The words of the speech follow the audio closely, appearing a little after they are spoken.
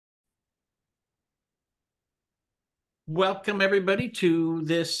Welcome, everybody, to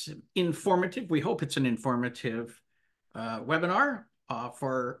this informative, we hope it's an informative webinar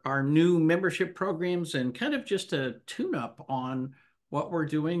for our new membership programs and kind of just a tune-up on what we're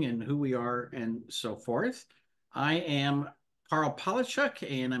doing and who we are and so forth. I am Carl Polishuk,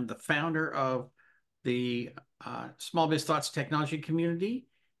 and I'm the founder of the Small Biz Thoughts Technology Community,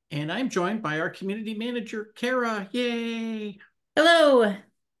 and I'm joined by our community manager, Kara. Yay! Hello,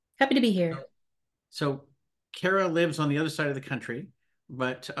 happy to be here. So Kara lives on the other side of the country,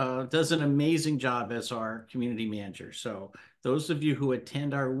 but does an amazing job as our community manager. So those of you who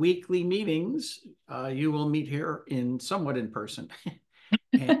attend our weekly meetings, you will meet here somewhat in person.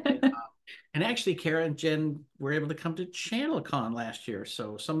 and, and actually, Kara and Jen were able to come to ChannelCon last year.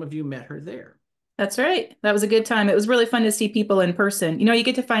 So some of you met her there. That's right. That was a good time. It was really fun to see people in person. You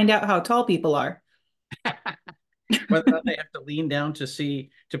get to find out how tall people are. Whether or not they have to lean down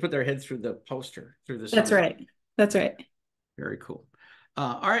to put their head through the poster, through the That's sign. right. That's right. Very cool.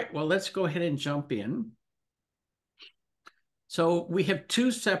 All right, well, let's go ahead and jump in. So we have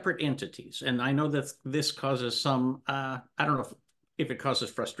two separate entities, and I know that this causes some, I don't know if it causes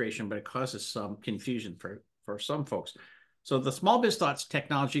frustration, but it causes some confusion for some folks. So the Small Biz Thoughts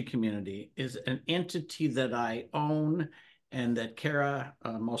Technology Community is an entity that I own and that Kara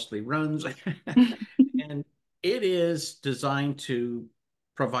mostly runs. And it is designed to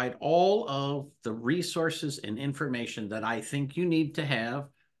provide all of the resources and information that I think you need to have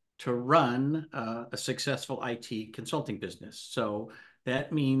to run a successful IT consulting business. So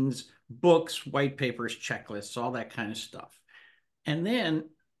that means books, white papers, checklists, all that kind of stuff. And then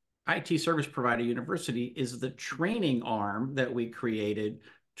IT Service Provider University is the training arm that we created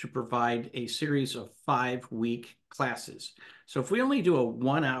to provide a series of 5-week classes. So if we only do a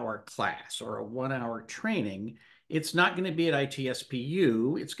 1-hour class or a 1-hour training, it's not going to be at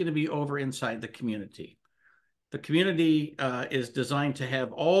ITSPU. It's going to be over inside the community. The community is designed to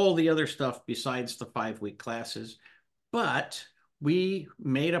have all the other stuff besides the 5-week classes, but we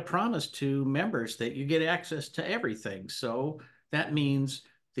made a promise to members that you get access to everything. So that means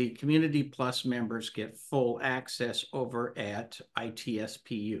the Community Plus members get full access over at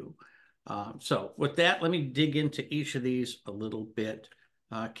ITSPU. So with that, let me dig into each of these a little bit.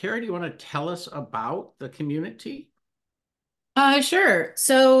 Kara, do you want to tell us about the community? Sure.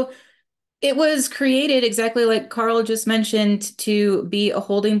 So it was created exactly like Carl just mentioned to be a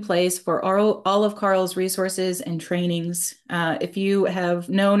holding place for all of Carl's resources and trainings. If you have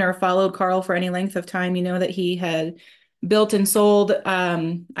known or followed Carl for any length of time, you know that he had built and sold,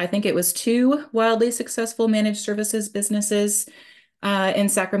 I think it was 2 wildly successful managed services businesses in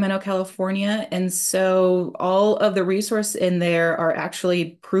Sacramento, California. And so all of the resources in there are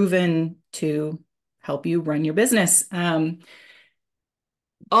actually proven to help you run your business.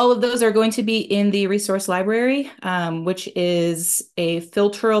 All of those are going to be in the resource library, which is a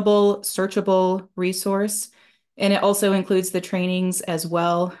filterable, searchable resource. And it also includes the trainings as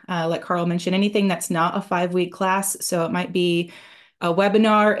well. Like Carl mentioned, anything that's not a 5-week class. So it might be a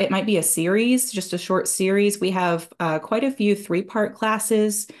webinar, it might be a series, just a short series. We have quite a few 3-part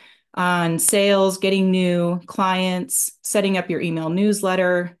classes on sales, getting new clients, setting up your email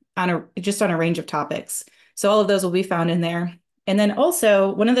newsletter, just on a range of topics. So all of those will be found in there. And then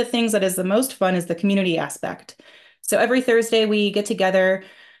also, one of the things that is the most fun is the community aspect. So every Thursday we get together.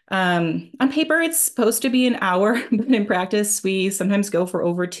 On paper, it's supposed to be an hour, but in practice, we sometimes go for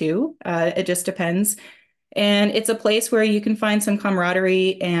over 2. It just depends. And it's a place where you can find some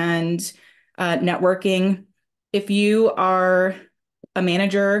camaraderie and networking. If you are a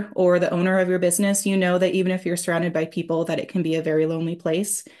manager or the owner of your business, you know that even if you're surrounded by people, that it can be a very lonely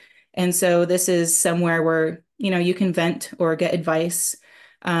place. And so this is somewhere where, you can vent or get advice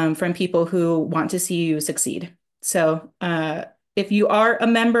from people who want to see you succeed. So if you are a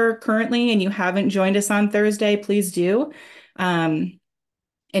member currently and you haven't joined us on Thursday, please do. And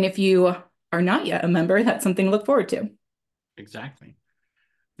if you are not yet a member, that's something to look forward to. Exactly.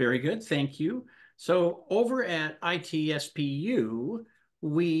 Very good. Thank you. So over at ITSPU,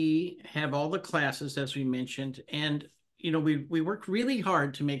 we have all the classes, as we mentioned, and we work really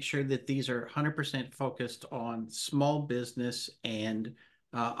hard to make sure that these are 100% focused on small business and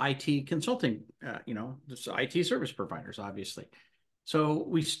IT consulting, IT service providers, obviously. So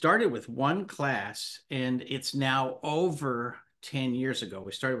we started with one class, and it's now over 10 years ago.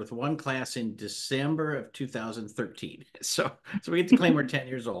 We started with one class in December of 2013. So we get to claim we're 10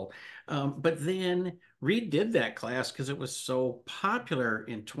 years old. But then redid that class because it was so popular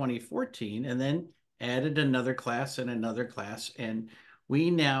in 2014, and then added another class and another class. And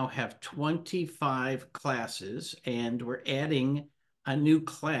we now have 25 classes, and we're adding a new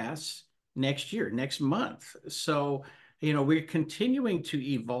class next year, next month. So we're continuing to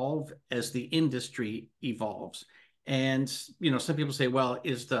evolve as the industry evolves. And, some people say, well,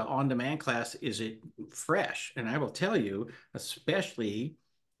 is the on-demand class, is it fresh? And I will tell you, especially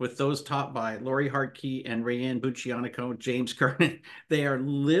with those taught by Lori Hartke and Rayanne Buccianico, James Kernan, they are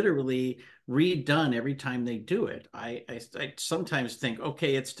literally redone every time they do it. I sometimes think,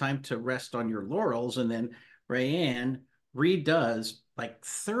 okay, it's time to rest on your laurels. And then Rayanne redoes like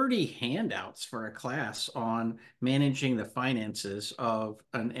 30 handouts for a class on managing the finances of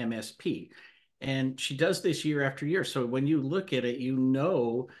an MSP. And she does this year after year. So when you look at it,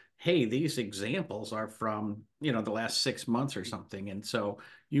 hey, these examples are from, the last 6 months or something. And so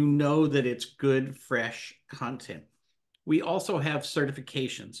that it's good, fresh content. We also have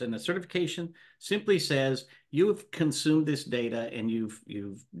certifications, and the certification simply says you've consumed this data and you've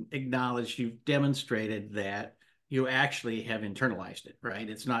acknowledged, you've demonstrated that you actually have internalized it, right?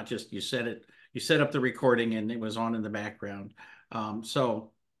 It's not just you set up the recording and it was on in the background.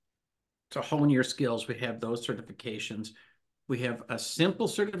 So to hone your skills, we have those certifications. We have a simple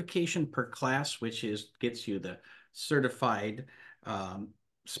certification per class, which gets you the certified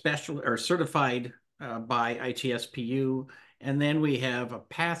special or certified by ITSPU. And then we have a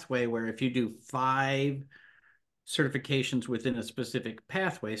pathway where if you do 5 certifications within a specific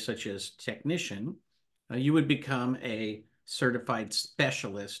pathway, such as technician, you would become a certified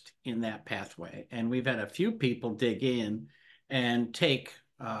specialist in that pathway. And we've had a few people dig in and take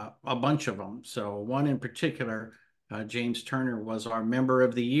a bunch of them. So one in particular, James Turner, was our member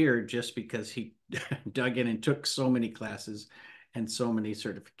of the year just because he dug in and took so many classes and so many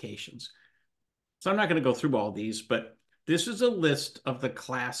certifications. So I'm not going to go through all these, but this is a list of the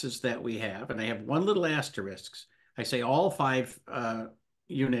classes that we have. And I have one little asterisk. I say all 5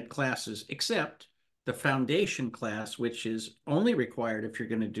 unit classes, except the foundation class, which is only required if you're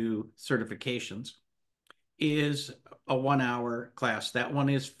going to do certifications, is a 1-hour class. That one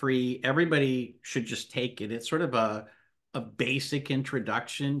is free. Everybody should just take it. It's sort of a basic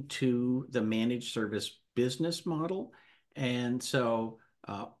introduction to the managed service business model. And so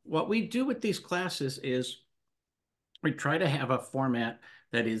what we do with these classes is we try to have a format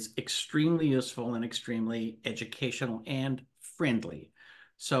that is extremely useful and extremely educational and friendly.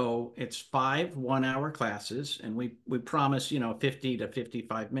 So it's 5 1-hour classes, and we promise, 50 to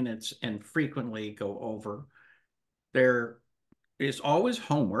 55 minutes and frequently go over. There is always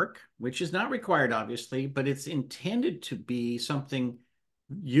homework, which is not required, obviously, but it's intended to be something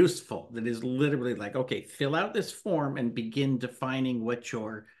useful that is literally like, okay, fill out this form and begin defining what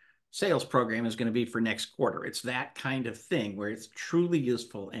your sales program is going to be for next quarter. It's that kind of thing where it's truly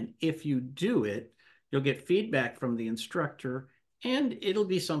useful. And if you do it, you'll get feedback from the instructor, and it'll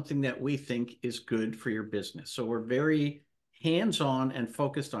be something that we think is good for your business. So we're very hands-on and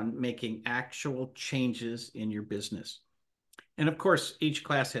focused on making actual changes in your business. And of course, each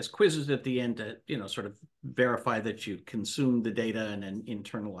class has quizzes at the end to, sort of verify that you consumed the data and then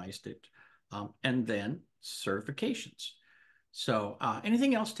internalized it. And then certifications. So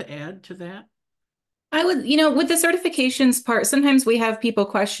anything else to add to that? I would, with the certifications part, sometimes we have people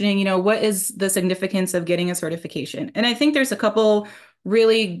questioning, what is the significance of getting a certification? And I think there's a couple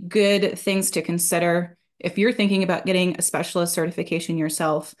really good things to consider if you're thinking about getting a specialist certification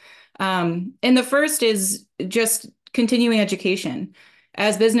yourself. And the first is just continuing education.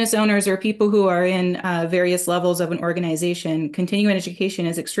 As business owners or people who are in various levels of an organization, continuing education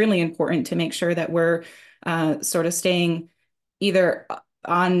is extremely important to make sure that we're sort of staying either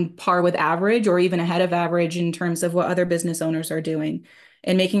on par with average or even ahead of average in terms of what other business owners are doing,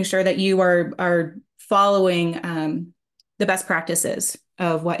 and making sure that you are following the best practices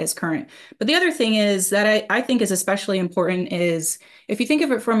of what is current. But the other thing is that I think is especially important is if you think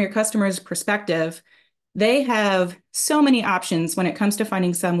of it from your customer's perspective, they have so many options when it comes to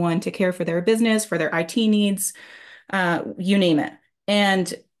finding someone to care for their business, for their IT needs, you name it.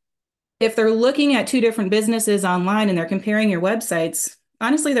 And if they're looking at 2 different businesses online and they're comparing your websites,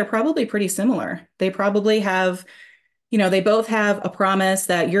 honestly, they're probably pretty similar. They probably have, they both have a promise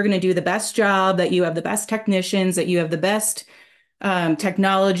that you're going to do the best job, that you have the best technicians, that you have the best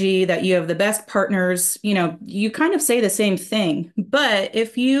technology, that you have the best partners. You kind of say the same thing. But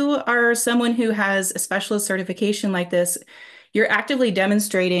if you are someone who has a specialist certification like this, you're actively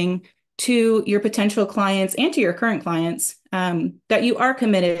demonstrating to your potential clients and to your current clients that you are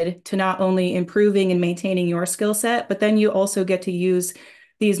committed to not only improving and maintaining your skill set, but then you also get to use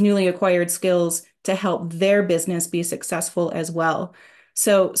these newly acquired skills to help their business be successful as well.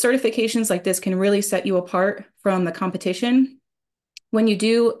 So certifications like this can really set you apart from the competition. When you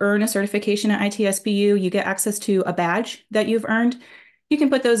do earn a certification at ITSPU, you get access to a badge that you've earned. You can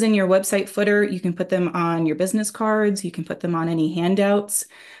put those in your website footer. You can put them on your business cards. You can put them on any handouts,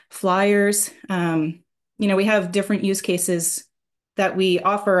 flyers. We have different use cases that we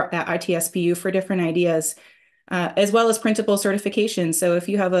offer at ITSPU for different ideas, as well as printable certifications. So if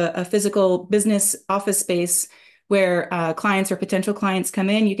you have a physical business office space where clients or potential clients come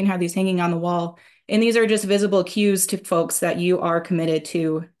in, you can have these hanging on the wall. And these are just visible cues to folks that you are committed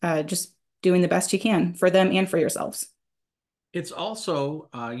to just doing the best you can for them and for yourselves. It's also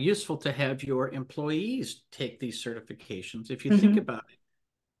useful to have your employees take these certifications. If you think Mhm. about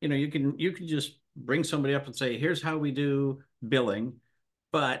it, you can just bring somebody up and say, here's how we do billing.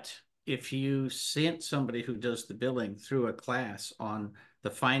 But if you sent somebody who does the billing through a class on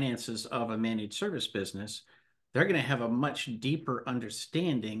the finances of a managed service business, they're going to have a much deeper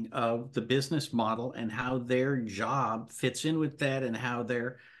understanding of the business model and how their job fits in with that and how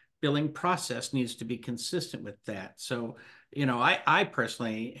their billing process needs to be consistent with that. So, I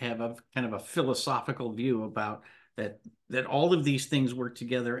personally have a kind of a philosophical view about that all of these things work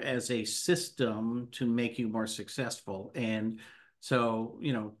together as a system to make you more successful. And so,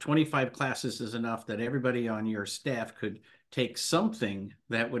 25 classes is enough that everybody on your staff could take something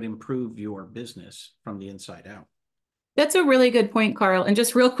that would improve your business from the inside out. That's a really good point, Carl. And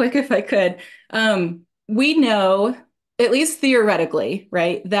just real quick, if I could, we know, at least theoretically,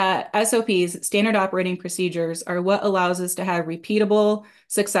 right, that SOPs, standard operating procedures, are what allows us to have repeatable,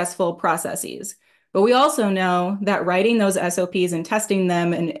 successful processes. But we also know that writing those SOPs and testing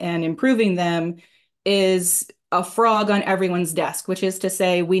them and improving them is a frog on everyone's desk, which is to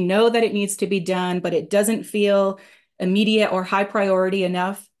say, we know that it needs to be done, but it doesn't feel immediate or high priority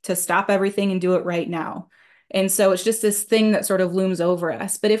enough to stop everything and do it right now. And so it's just this thing that sort of looms over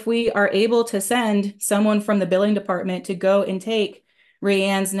us. But if we are able to send someone from the billing department to go and take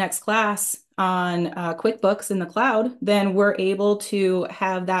Rayanne's next class on QuickBooks in the cloud, then we're able to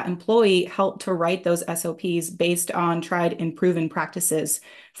have that employee help to write those SOPs based on tried and proven practices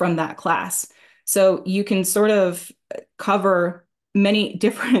from that class. So you can sort of cover many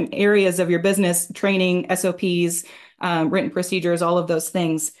different areas of your business, training, SOPs, written procedures, all of those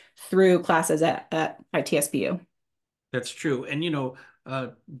things through classes at ITSPU. That's true. And,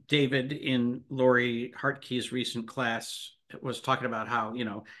 David in Lori Hartkey's recent class was talking about how,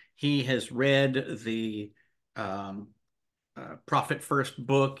 he has read the um, Profit First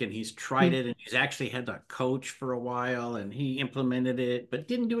book and he's tried it and he's actually had a coach for a while and he implemented it, but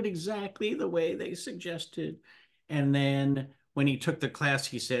didn't do it exactly the way they suggested. And then when he took the class,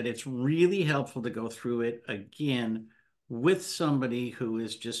 he said it's really helpful to go through it again with somebody who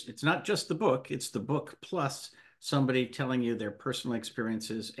is it's not just the book, it's the book plus somebody telling you their personal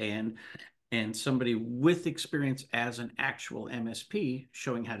experiences and somebody with experience as an actual MSP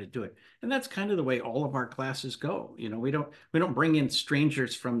showing how to do it. And that's kind of the way all of our classes go. We don't bring in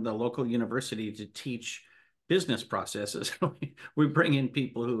strangers from the local university to teach business processes. We bring in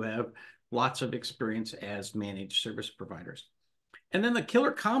people who have lots of experience as managed service providers. And then the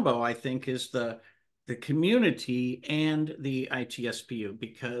killer combo, I think, is the community and the ITSPU,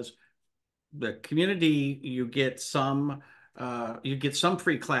 because the community, you get some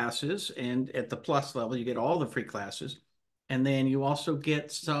free classes, and at the plus level you get all the free classes, and then you also get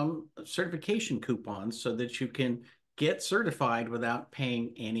some certification coupons so that you can get certified without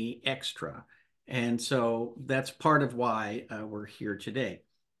paying any extra. And so that's part of why we're here today.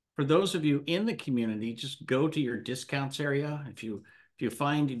 For those of you in the community, just go to your discounts area. If you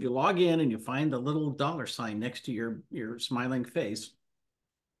log in and you find the little dollar sign next to your smiling face,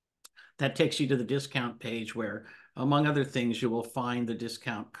 that takes you to the discount page where, among other things, you will find the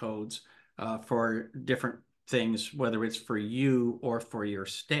discount codes for different things, whether it's for you or for your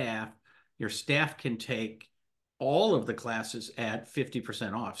staff. Your staff can take all of the classes at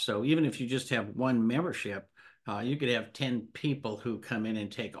 50% off. So even if you just have one membership, you could have 10 people who come in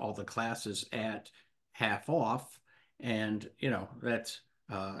and take all the classes at half off. And,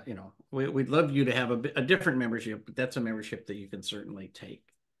 we'd love you to have a different membership, but that's a membership that you can certainly take.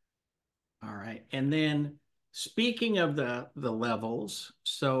 All right. And then speaking of the levels,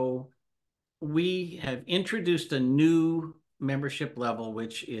 so we have introduced a new membership level,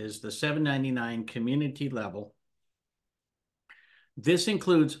 which is the $7.99 community level. This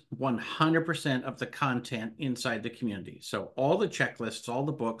includes 100% of the content inside the community. So all the checklists, all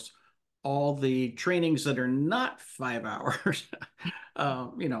the books, all the trainings that are not 5 hours.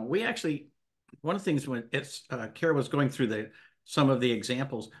 We actually, one of the things when Kara was going through some of the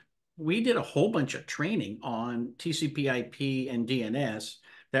examples, we did a whole bunch of training on TCP/IP and DNS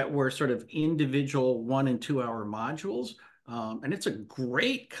that were sort of individual 1 and 2 hour modules. And it's a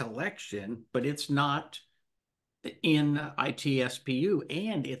great collection, but it's not in ITSPU,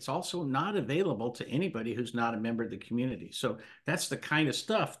 and it's also not available to anybody who's not a member of the community. So that's the kind of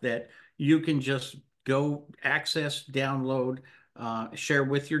stuff that you can just go access, download, share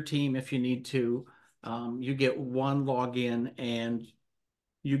with your team if you need to. You get one login and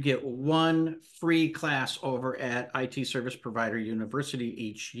you get one free class over at IT Service Provider University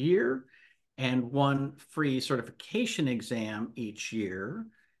each year and one free certification exam each year.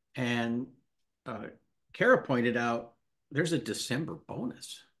 And uh, Kara pointed out there's a December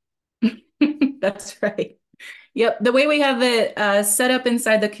bonus. That's right. Yep. The way we have it set up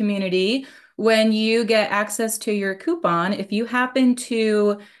inside the community, when you get access to your coupon, if you happen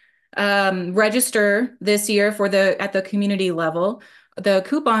to register this year for the at the community level, the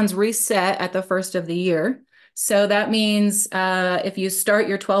coupons reset at the first of the year. So that means if you start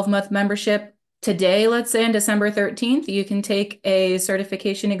your 12-month membership today, let's say on December 13th, you can take a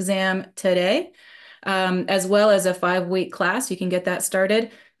certification exam today, as well as a 5-week class. You can get that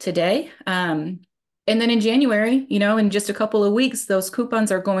started today. And then in January, in just a couple of weeks, those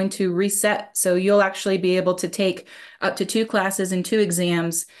coupons are going to reset. So you'll actually be able to take up to 2 classes and 2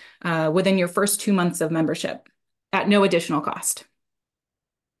 exams within your first 2 months of membership at no additional cost.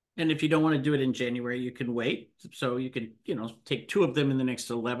 And if you don't want to do it in January, you can wait. So you can, take 2 of them in the next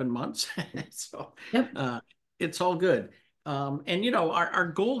 11 months. So Yep. it's all good. And, our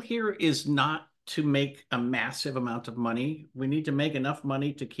goal here is not to make a massive amount of money. We need to make enough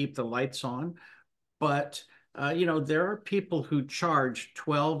money to keep the lights on. But, there are people who charge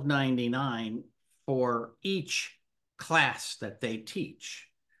 $12.99 for each class that they teach.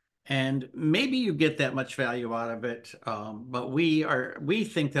 And maybe you get that much value out of it, but we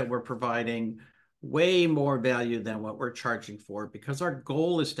think that we're providing way more value than what we're charging for because our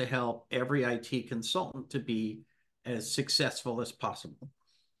goal is to help every IT consultant to be as successful as possible.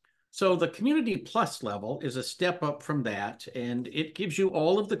 So the Community Plus level is a step up from that, and it gives you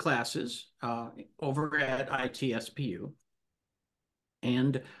all of the classes over at ITSPU.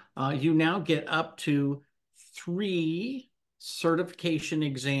 And you now get up to 3 certification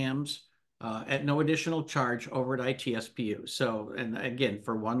exams at no additional charge over at ITSPU. So, and again,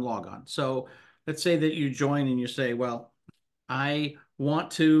 for one logon. So let's say that you join and you say, well, I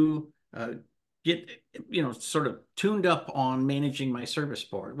want to get, sort of tuned up on managing my service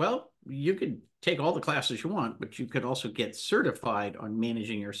board. Well, you could take all the classes you want, but you could also get certified on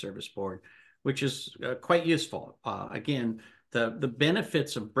managing your service board, which is quite useful. Again, the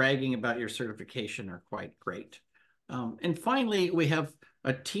benefits of bragging about your certification are quite great. And finally, we have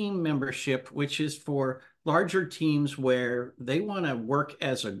a team membership, which is for larger teams where they want to work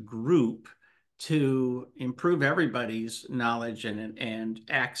as a group to improve everybody's knowledge and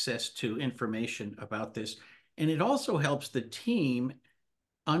access to information about this. And it also helps the team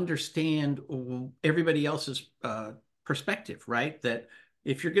understand everybody else's perspective, right? That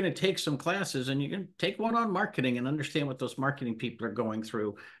if you're going to take some classes and you can take one on marketing and understand what those marketing people are going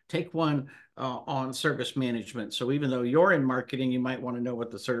through, take one on service management. So even though you're in marketing, you might want to know what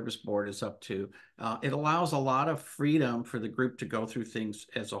the service board is up to. It allows a lot of freedom for the group to go through things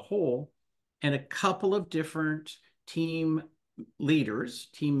as a whole. And a couple of different team leaders,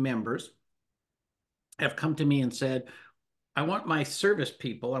 team members have come to me and said, I want my service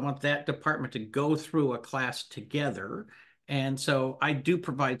people, I want that department to go through a class together. And so I do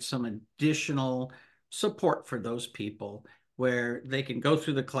provide some additional support for those people where they can go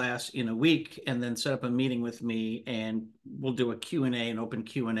through the class in a week and then set up a meeting with me and we'll do a Q&A, an open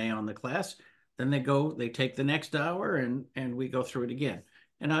Q&A on the class. Then they take the next hour and we go through it again.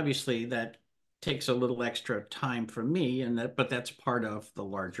 And obviously that takes a little extra time from me, but that's part of the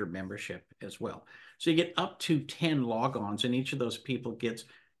larger membership as well. So you get up to 10 logons, and each of those people gets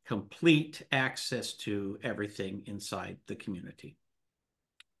complete access to everything inside the community.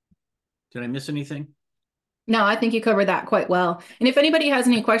 Did I miss anything? No, I think you covered that quite well. And if anybody has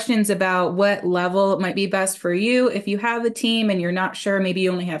any questions about what level might be best for you, if you have a team and you're not sure, maybe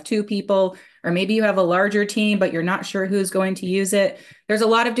you only have 2 people, or maybe you have a larger team, but you're not sure who's going to use it. There's a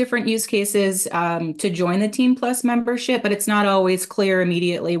lot of different use cases to join the Team Plus membership, but it's not always clear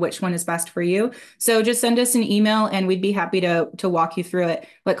immediately which one is best for you. So just send us an email and we'd be happy to walk you through it.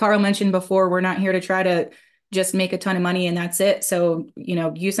 Like Carl mentioned before, we're not here to try to just make a ton of money and that's it. So,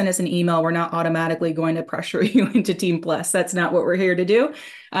 you send us an email, we're not automatically going to pressure you into Team Plus. That's not what we're here to do.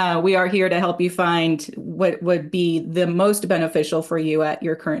 We are here to help you find what would be the most beneficial for you at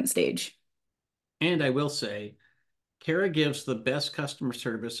your current stage. And I will say, Kara gives the best customer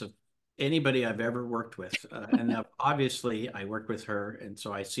service of anybody I've ever worked with. And now, obviously, I work with her, and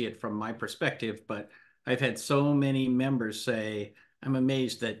so I see it from my perspective. But I've had so many members say, I'm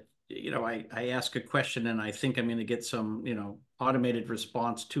amazed that I ask a question and I think I'm going to get some, automated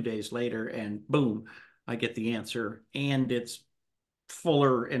response 2 days later, and boom, I get the answer, and it's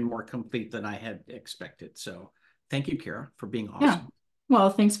fuller and more complete than I had expected. So thank you, Kara, for being Yeah. awesome. Well,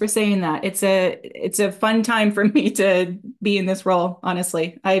 thanks for saying that. It's a fun time for me to be in this role,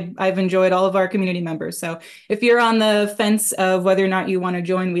 honestly. I've enjoyed all of our community members. So if you're on the fence of whether or not you want to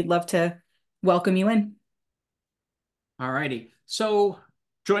join, we'd love to welcome you in. All righty. So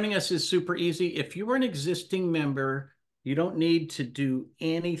joining us is super easy. If you are an existing member, you don't need to do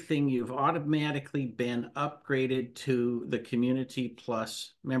anything. You've automatically been upgraded to the Community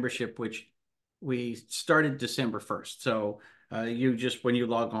Plus membership, which we started December 1st. So you just, when you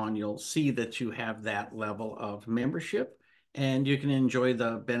log on, you'll see that you have that level of membership and you can enjoy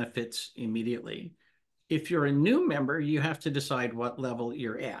the benefits immediately. If you're a new member, you have to decide what level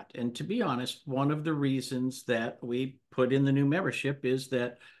you're at. And to be honest, one of the reasons that we put in the new membership is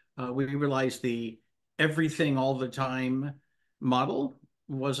that we realized the everything all the time model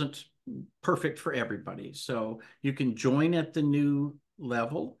wasn't perfect for everybody. So you can join at the new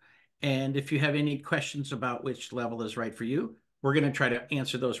level. And if you have any questions about which level is right for you, we're going to try to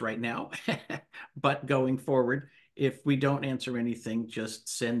answer those right now. But going forward, if we don't answer anything, just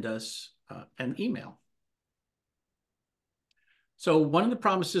send us an email. So one of the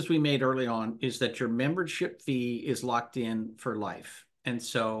promises we made early on is that your membership fee is locked in for life. And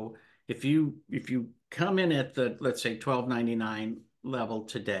so if you come in at the, let's say, $12.99 level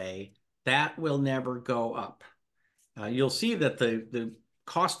today, that will never go up. You'll see that the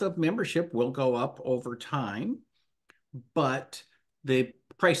cost of membership will go up over time, but the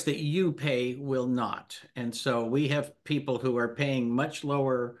price that you pay will not. And so we have people who are paying much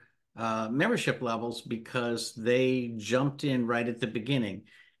lower membership levels because they jumped in right at the beginning.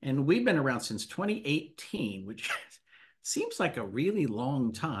 And we've been around since 2018, which seems like a really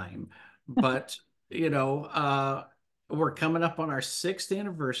long time. But, we're coming up on our sixth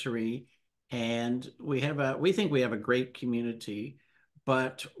anniversary, and we think we have a great community.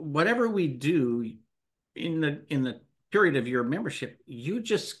 But whatever we do in the period of your membership, you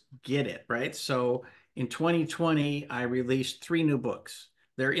just get it, right? So in 2020, I released 3 new books.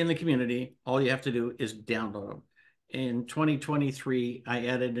 They're in the community. All you have to do is download them. In 2023, I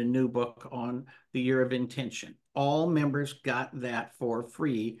added a new book on the year of intention. All members got that for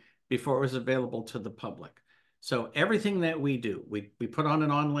free before it was available to the public. So everything that we do, we put on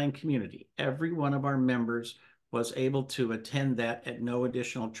an online community. Every one of our members was able to attend that at no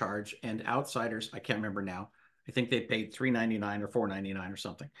additional charge. And outsiders, I can't remember now, I think they paid $3.99 or $4.99 or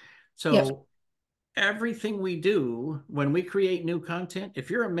something. Yep. So everything we do when we create new content, if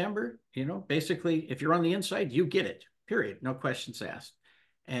you're a member, basically, if you're on the inside, you get it, period. No questions asked.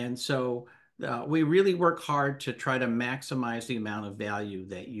 And so we really work hard to try to maximize the amount of value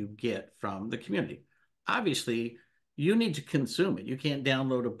that you get from the community. Obviously, you need to consume it. You can't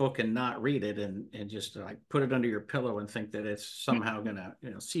download a book and not read it and just like put it under your pillow and think that it's somehow going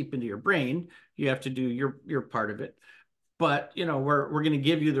to seep into your brain. You have to do your part of it. But we're going to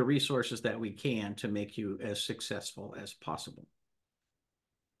give you the resources that we can to make you as successful as possible.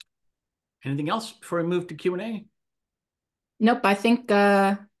 Anything else before we move to Q&A? Nope. I think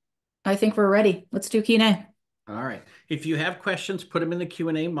we're ready. Let's do Q&A. All right. If you have questions, put them in the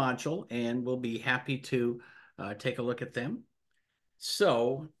Q&A module, and we'll be happy to take a look at them.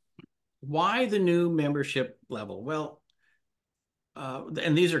 So, why the new membership level? Well,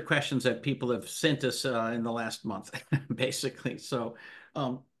 and these are questions that people have sent us in the last month, basically. So,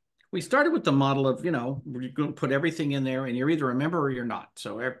 we started with the model of, you're going to put everything in there, and you're either a member or you're not.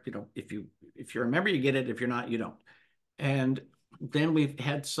 So, if you're a member, you get it. If you're not, you don't. And then we've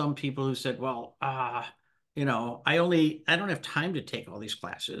had some people who said, well, I don't have time to take all these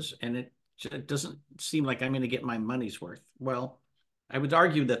classes, and it doesn't seem like I'm going to get my money's worth. Well, I would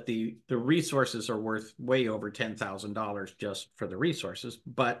argue that the resources are worth way over $10,000 just for the resources.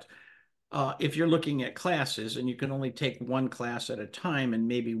 But if you're looking at classes and you can only take one class at a time and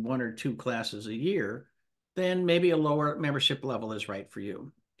maybe 1 or 2 classes a year, then maybe a lower membership level is right for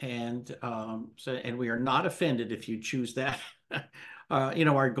you. And we are not offended if you choose that.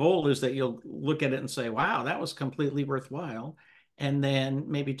 Our goal is that you'll look at it and say, wow, that was completely worthwhile. And then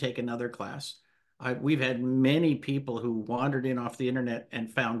maybe take another class. We've had many people who wandered in off the internet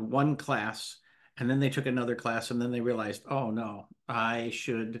and found one class, and then they took another class, and then they realized, oh no, I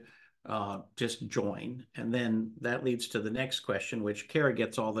should just join. And then that leads to the next question, which Kara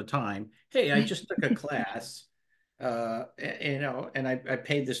gets all the time. Hey, I just took a class, and I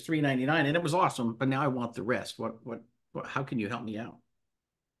paid this $3.99, and it was awesome, but now I want the rest. How can you help me out?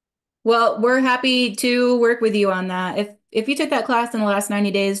 Well, we're happy to work with you on that. If you took that class in the last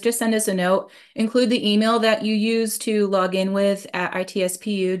 90 days, just send us a note. Include the email that you use to log in with at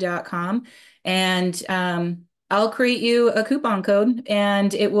itspu.com. And I'll create you a coupon code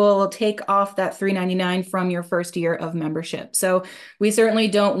and it will take off that $3.99 from your first year of membership. So we certainly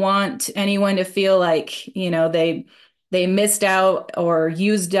don't want anyone to feel like, they missed out or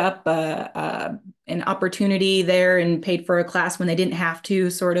used up an opportunity there and paid for a class when they didn't have to,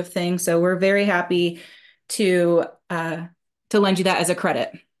 sort of thing. So we're very happy to uh, to lend you that as a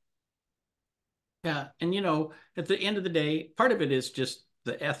credit. Yeah, and at the end of the day, part of it is just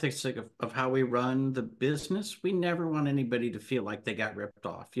the ethics of how we run the business. We never want anybody to feel like they got ripped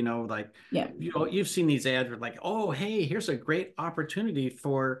off. Like Yeah, you've seen these ads where like, oh, hey, here's a great opportunity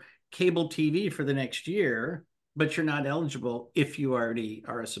for cable TV for the next year, but you're not eligible if you already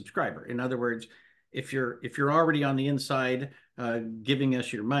are a subscriber. In other words, if you're already on the inside giving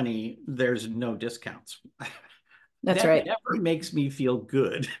us your money, there's no discounts. that's That right. never makes me feel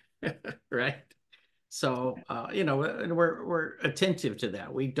good, right? So and we're attentive to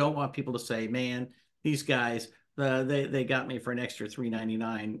that. We don't want people to say, "Man, these guys, they got me for an extra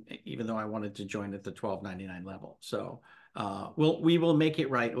 $3.99, even though I wanted to join at the $12.99 level." So we will make it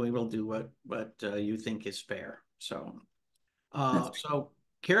right, and we will do what you think is fair. So That's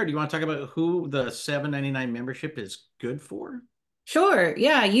Kara, do you want to talk about who the $7.99 membership is good for? Sure.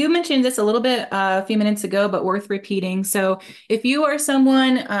 Yeah, you mentioned this a little bit a few minutes ago, but worth repeating. So, if you are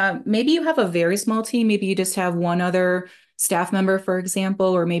someone, maybe you have a very small team, maybe you just have one other staff member, for example,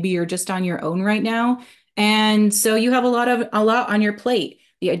 or maybe you're just on your own right now, and so you have a lot on your plate.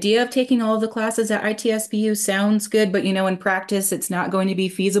 The idea of taking all of the classes at ITSPU sounds good, but in practice, it's not going to be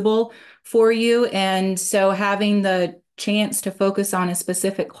feasible for you. And so, having the chance to focus on a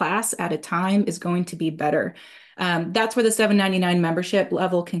specific class at a time is going to be better. That's where the $7.99 membership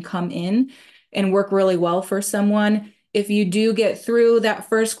level can come in and work really well for someone. If you do get through that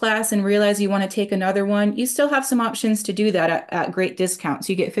first class and realize you want to take another one, you still have some options to do that at great discounts.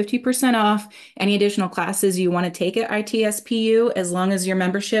 You get 50% off any additional classes you want to take at ITSPU as long as your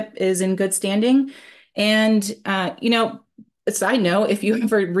membership is in good standing. And, a side note, if you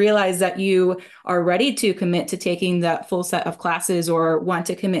ever realize that you are ready to commit to taking that full set of classes or want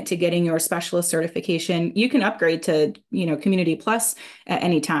to commit to getting your specialist certification, you can upgrade to, Community Plus at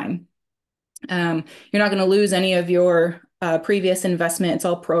any time. You're not going to lose any of your previous investment. It's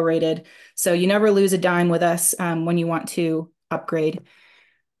all prorated. So you never lose a dime with us when you want to upgrade.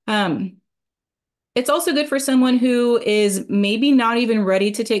 Um, it's also good for someone who is maybe not even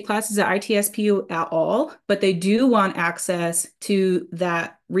ready to take classes at ITSPU at all, but they do want access to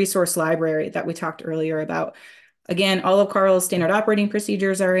that resource library that we talked earlier about. Again, all of Carl's standard operating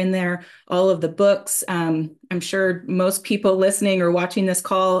procedures are in there, all of the books. I'm sure most people listening or watching this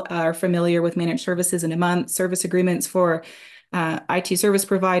call are familiar with managed services in a month, service agreements for IT service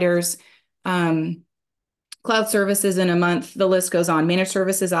providers. Cloud services in a month, the list goes on. Managed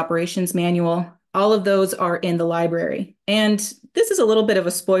services operations manual, all of those are in the library. And this is a little bit of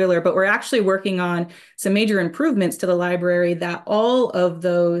a spoiler, but we're actually working on some major improvements to the library that all of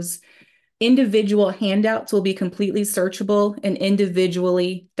those individual handouts will be completely searchable and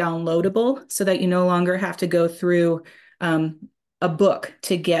individually downloadable so that you no longer have to go through a book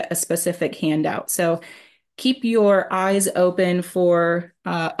to get a specific handout. So keep your eyes open for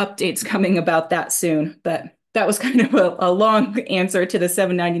updates coming about that soon. But that was kind of a long answer to the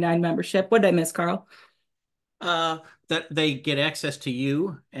 $7.99 membership. What did I miss, Carl? Uh, that they get access to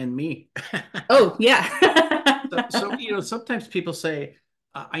you and me. Oh, yeah. So sometimes people say,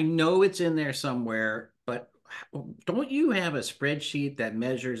 I know it's in there somewhere, but don't you have a spreadsheet that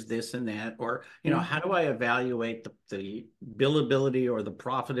measures this and that? Or, Yeah, how do I evaluate the billability or the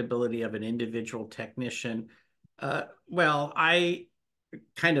profitability of an individual technician? Well, I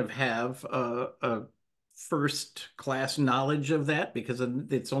kind of have a first class knowledge of that because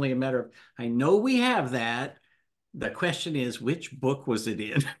it's only a matter of, I know we have that. The question is, which book was it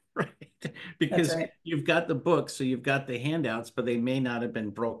in? Right? that's Because right. you've got the books, so you've got the handouts, but they may not have been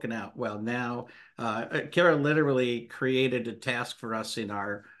broken out. Well, now Kara literally created a task for us in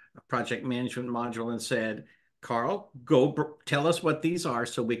our project management module and said, Carl, go tell us what these are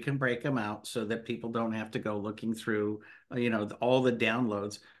so we can break them out so that people don't have to go looking through, all the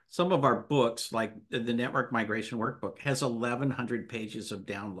downloads. Some of our books, like the network migration workbook, has 1,100 pages of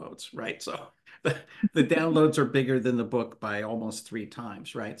downloads, right? So the downloads are bigger than the book by almost 3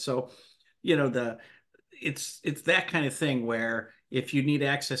 times, right? So, the it's that kind of thing where if you need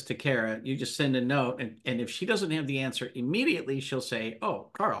access to Kara, you just send a note, and if she doesn't have the answer immediately, she'll say, "Oh,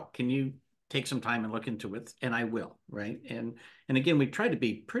 Carl, can you take some time and look into it, and I will, right? And again, we try to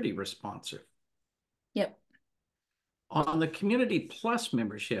be pretty responsive. Yep. On the Community Plus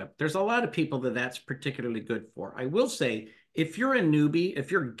membership, there's a lot of people that that's particularly good for. I will say, if you're a newbie, if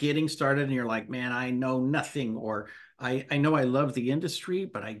you're getting started and you're like, man, I know nothing, or I know I love the industry,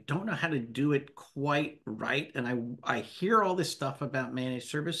 but I don't know how to do it quite right. And I hear all this stuff about managed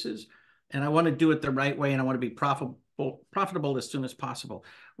services, and I want to do it the right way, and I want to be profitable as soon as possible.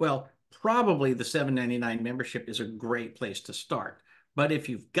 Well, probably the $7.99 membership is a great place to start. But if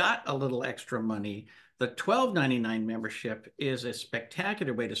you've got a little extra money, the $12.99 membership is a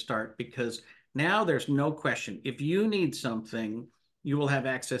spectacular way to start, because now there's no question. If you need something, you will have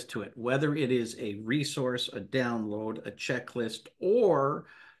access to it, whether it is a resource, a download, a checklist, or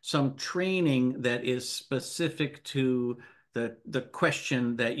some training that is specific to the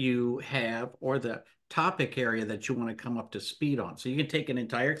question that you have, or the topic area that you want to come up to speed on. So you can take an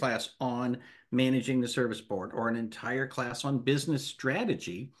entire class on managing the service board, or an entire class on business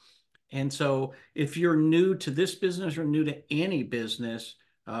strategy. And so if you're new to this business or new to any business,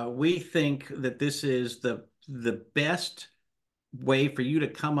 we think that this is the best way for you to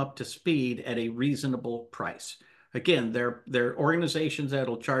come up to speed at a reasonable price. Again, they're organizations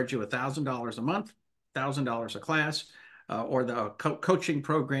that'll charge you $1,000 a month, $1,000 a class, or the coaching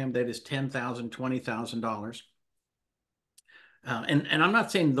program that is $10,000, $20,000. And I'm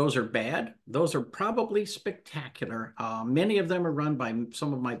not saying those are bad. Those are probably spectacular. Many of them are run by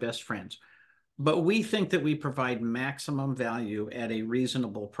some of my best friends. But we think that we provide maximum value at a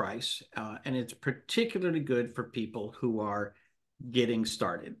reasonable price. And it's particularly good for people who are getting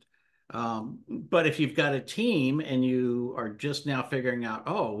started. But if you've got a team and you are just now figuring out,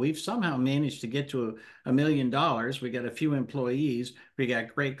 oh, we've somehow managed to get to $1 million, we got a few employees, we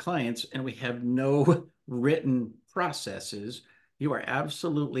got great clients, and we have no written processes, you are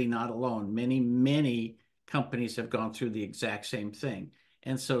absolutely not alone. Many, many companies have gone through the exact same thing.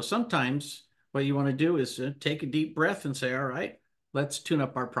 And so sometimes what you want to do is take a deep breath and say, all right, let's tune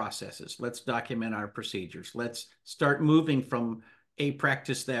up our processes. Let's document our procedures. Let's start moving from a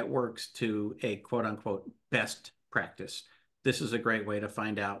practice that works to a quote unquote best practice. This is a great way to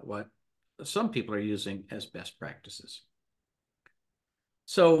find out what some people are using as best practices.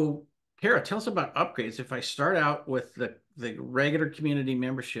 So, Kara, tell us about upgrades. If I start out with the regular community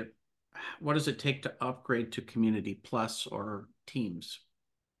membership, what does it take to upgrade to Community Plus or Teams?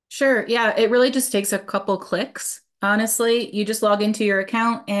 Sure. Yeah, it really just takes a couple clicks. Honestly, you just log into your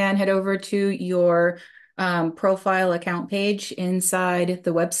account and head over to your profile account page inside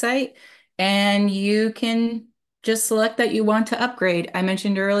the website, and you can just select that you want to upgrade. I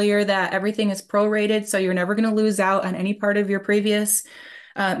mentioned earlier that everything is prorated, so you're never going to lose out on any part of your previous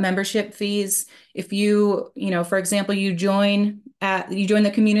membership fees. If for example, you join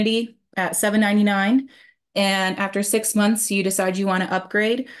the community at $7.99. And after 6 months, you decide you want to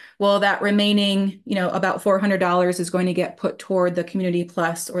upgrade. Well, that remaining, about $400 is going to get put toward the Community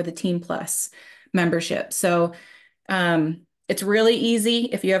Plus or the Team Plus membership. So it's really easy.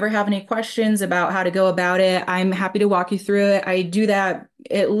 If you ever have any questions about how to go about it, I'm happy to walk you through it. I do that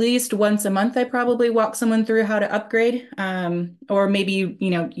at least once a month. I probably walk someone through how to upgrade. Or maybe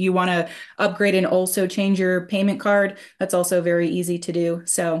you want to upgrade and also change your payment card. That's also very easy to do.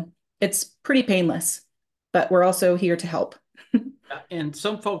 So it's pretty painless, but we're also here to help. And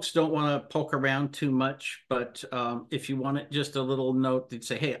some folks don't want to poke around too much, but if you want it, just a little note that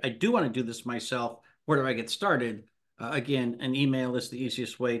say, hey, I do want to do this myself. Where do I get started? Again, an email is the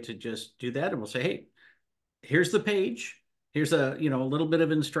easiest way to just do that. And we'll say, hey, here's the page. Here's a little bit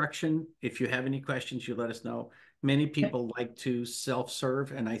of instruction. If you have any questions, you let us know. Many people like to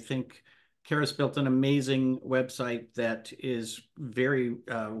self-serve, and I think Kara's built an amazing website that is very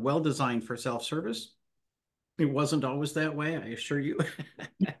well designed for self-service. It wasn't always that way, I assure you.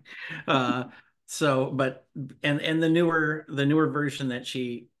 uh, but the newer version that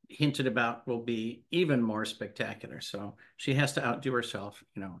she hinted about will be even more spectacular. So she has to outdo herself,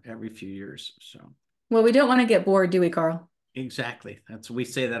 every few years. So Well, we don't want to get bored, do we, Carl? exactly. We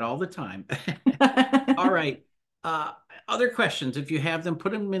say that all the time. All right. Uh, Other questions, if you have them,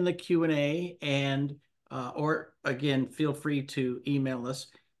 put them in the Q&A, and or again, feel free to email us.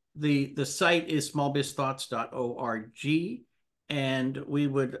 The site is smallbizthoughts.org, and we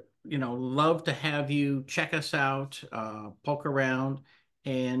would love to have you check us out, poke around.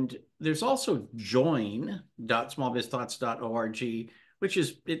 And there's also join.smallbizthoughts.org, which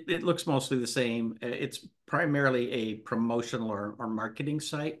is it looks mostly the same. It's primarily a promotional or marketing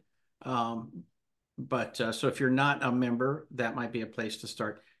site. But so if you're not a member, that might be a place to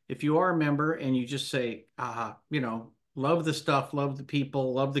start. If you are a member and you just say, love the stuff, love the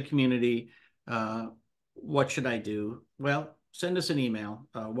people, love the community. Uh, what should I do? Well, send us an email,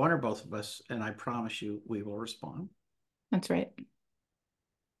 one or both of us, and I promise you we will respond. That's right.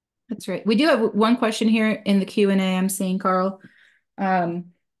 That's right. We do have one question here in the Q&A I'm seeing, Carl. Um,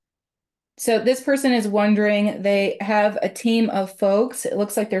 so this person is wondering, they have a team of folks. It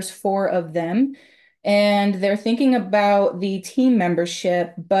looks like there's 4 of them, and they're thinking about the team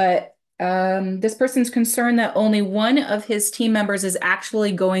membership, but this person's concerned that only one of his team members is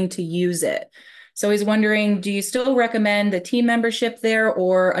actually going to use it. So he's wondering, do you still recommend the team membership there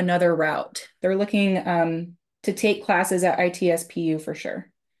or another route? They're looking to take classes at ITSPU for sure.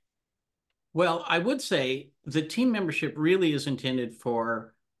 Well, I would say the team membership really is intended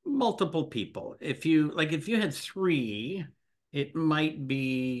for multiple people. If you had 3, it might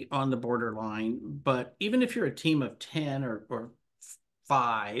be on the borderline. But even if you're a team of 10 or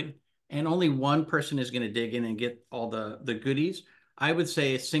 5, and only one person is going to dig in and get all the goodies, I would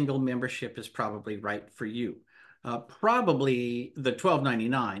say a single membership is probably right for you. Probably the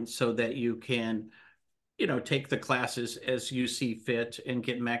 12.99 so that you can take the classes as you see fit and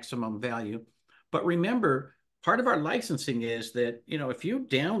get maximum value. But remember, part of our licensing is that, if you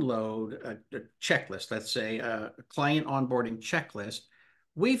download a checklist, let's say a client onboarding checklist,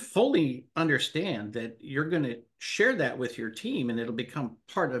 we fully understand that you're going to share that with your team and it'll become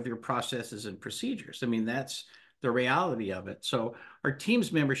part of your processes and procedures. I mean, that's the reality of it. So our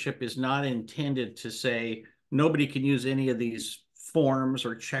team's membership is not intended to say nobody can use any of these forms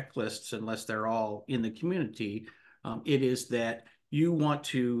or checklists unless they're all in the community. It is that you want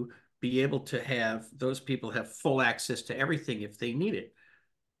to be able to have those people have full access to everything if they need it.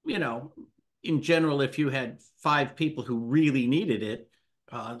 You know, in general, if you had 5 people who really needed it,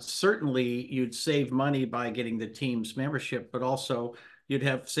 certainly you'd save money by getting the team's membership, but also you'd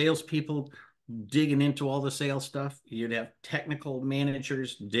have salespeople digging into all the sales stuff. You'd have technical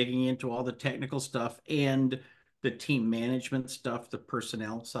managers digging into all the technical stuff and the team management stuff, the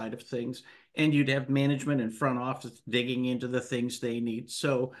personnel side of things. And you'd have management and front office digging into the things they need.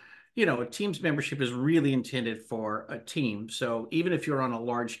 So, a team's membership is really intended for a team. So even if you're on a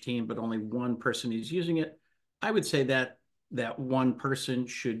large team, but only one person is using it, I would say that one person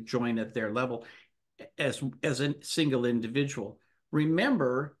should join at their level as a single individual.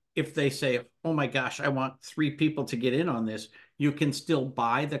 Remember, if they say, oh my gosh, I want 3 people to get in on this, you can still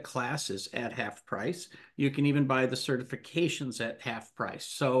buy the classes at half price. You can even buy the certifications at half price.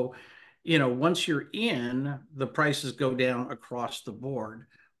 So, once you're in, the prices go down across the board.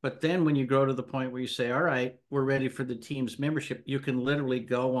 But then when you grow to the point where you say, all right, we're ready for the team's membership, you can literally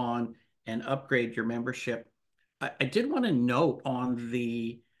go on and upgrade your membership. I did want to note on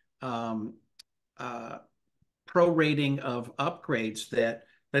the um, uh, prorating of upgrades that,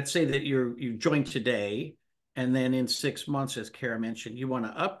 let's say that you join today and then in 6 months, as Kara mentioned, you want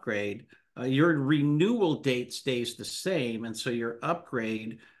to upgrade, your renewal date stays the same. And so your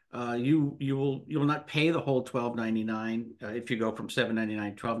upgrade, you'll not pay the whole 12.99 if you go from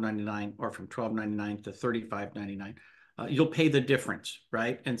 7.99 12.99 or from 12.99 to 35.99. You'll pay the difference,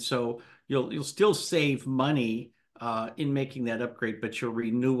 right? And so you'll still save money in making that upgrade, but your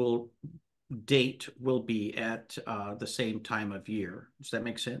renewal date will be at the same time of year. Does that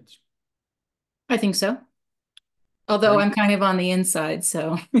make sense? I think so. Although Very I'm kind of on the inside,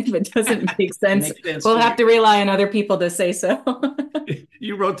 so if it doesn't make it sense, makes sense we'll to have you. to rely on other people to say so.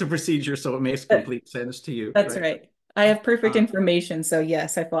 You wrote the procedure, so it makes complete sense to you, That's right? right. I have perfect Uh, information, so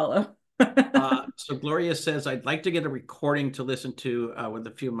yes, I follow. so Gloria says, I'd like to get a recording to listen to with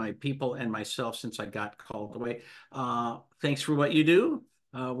a few of my people and myself since I got called away. Thanks for what you do.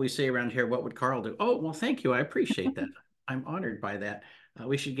 We say around here, what would Carl do? Oh, well, thank you. I appreciate that. I'm honored by that.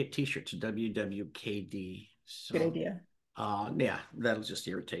 We should get t-shirts, WWKD. Good So, idea. yeah, that'll just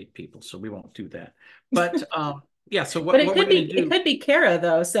irritate people. So we won't do that. But yeah, so But what we're going to it do. could be Kara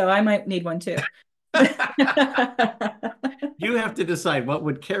though, so I might need one too. You have to decide what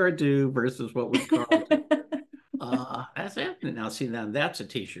would Kara do versus what would Carl do. That's it. Now, see, now that's a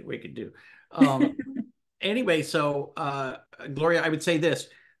t-shirt we could do. Anyway, so Gloria, I would say this.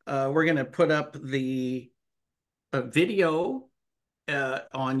 We're going to put up the video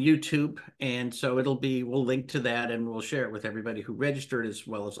on YouTube. And so we'll link to that and we'll share it with everybody who registered, as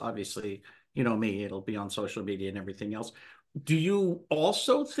well as obviously, me, it'll be on social media and everything else. Do you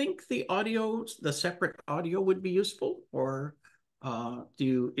also think the separate audio would be useful, or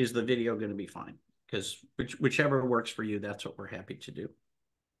is the video going to be fine? Because whichever works for you, that's what we're happy to do.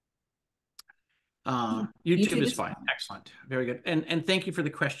 YouTube YouTube is is fine. fine. Excellent. Very good. And thank you for the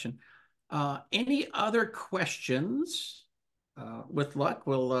question. Any other questions? With luck,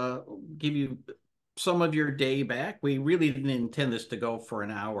 we'll give you some of your day back. We really didn't intend this to go for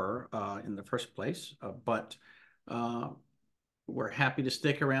an hour in the first place, but uh, we're happy to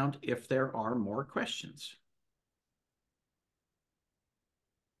stick around if there are more questions.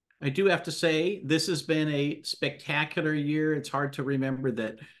 I do have to say, this has been a spectacular year. It's hard to remember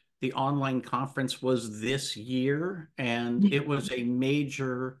that the online conference was this year, and it was a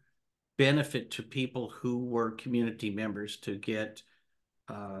major benefit to people who were community members to get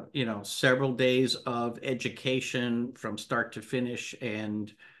several days of education from start to finish.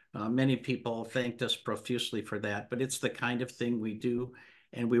 And many people thanked us profusely for that. But it's the kind of thing we do.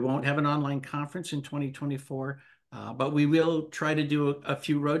 And we won't have an online conference in 2024, but we will try to do a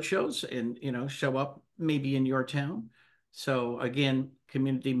few road shows and, show up maybe in your town. So again,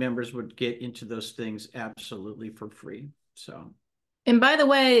 community members would get into those things absolutely for free. So And by the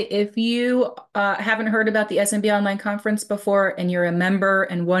way, if you haven't heard about the SMB Online Conference before and you're a member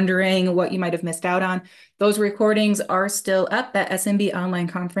and wondering what you might have missed out on, those recordings are still up at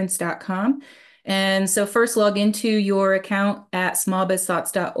smbonlineconference.com. And so first log into your account at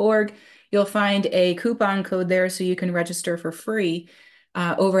smallbizthoughts.org. You'll find a coupon code there so you can register for free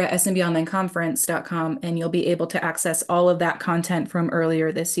over at smbonlineconference.com, and you'll be able to access all of that content from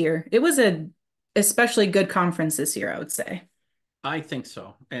earlier this year. It was a especially good conference this year, I would say. I think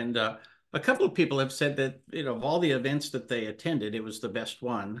so. And a couple of people have said that, of all the events that they attended, it was the best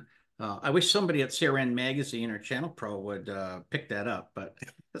one. I wish somebody at CRN Magazine or Channel Pro would pick that up, but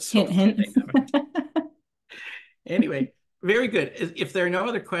so Hint, far hint. they haven't. Anyway, very good. If there are no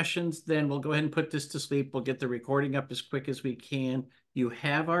other questions, then we'll go ahead and put this to sleep. We'll get the recording up as quick as we can. You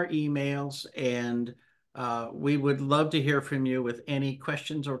have our emails, and we would love to hear from you with any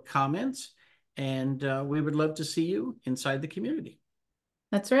questions or comments. And we would love to see you inside the community.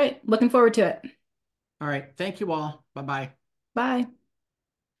 That's right. Looking forward to it. All right. Thank you all. Bye-bye. Bye.